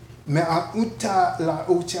Laato, Me'auta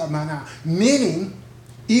Lauta Mana, meaning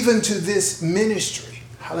even to this ministry.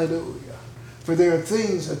 Hallelujah. For there are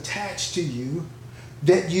things attached to you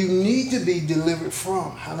that you need to be delivered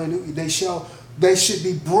from. Hallelujah. They should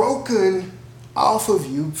be broken off of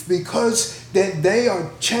you because that they are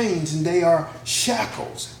chains and they are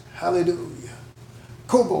shackles. Hallelujah.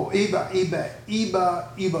 Kobo iba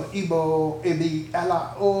ibo ebi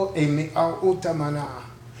ala o emi utamana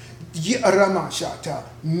rama shata.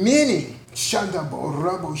 Many shandabo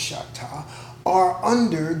rabo shata are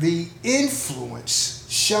under the influence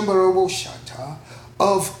shambarobo shata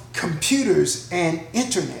of computers and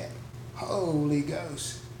internet. Holy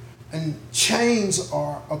Ghost. And chains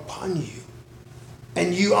are upon you.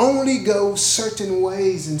 And you only go certain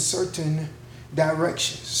ways in certain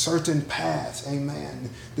directions, certain paths. Amen.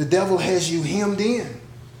 The devil has you hemmed in.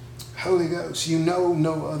 Holy Ghost, you know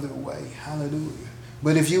no other way. Hallelujah.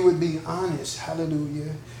 But if you would be honest,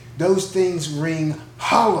 hallelujah, those things ring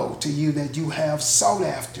hollow to you that you have sought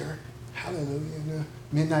after. Hallelujah. In the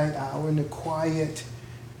midnight hour, in the quiet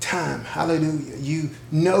time. Hallelujah. You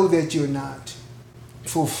know that you're not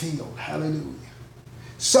fulfilled. Hallelujah.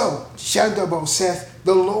 So, Shandabo saith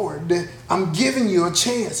the Lord, I'm giving you a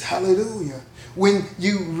chance. Hallelujah. When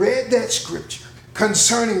you read that scripture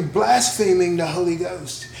concerning blaspheming the Holy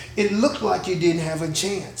Ghost, it looked like you didn't have a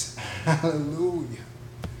chance. Hallelujah.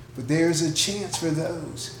 But there's a chance for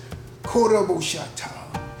those. Koroboshata.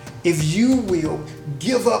 If you will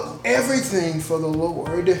give up everything for the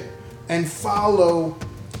Lord and follow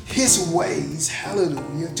his ways,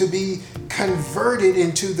 hallelujah, to be converted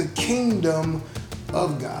into the kingdom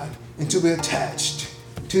of God and to be attached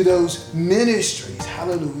to those ministries,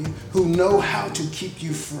 hallelujah, who know how to keep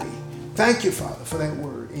you free. Thank you, Father, for that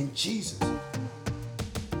word in Jesus' name.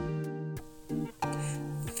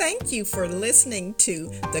 Thank you for listening to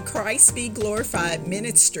the Christ Be Glorified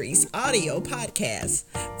Ministries audio podcast.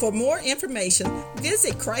 For more information,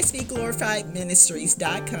 visit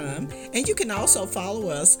ChristBeGlorifiedMinistries.com, and you can also follow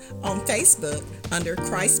us on Facebook under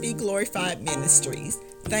Christ Be Glorified Ministries.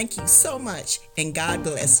 Thank you so much, and God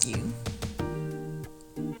bless you.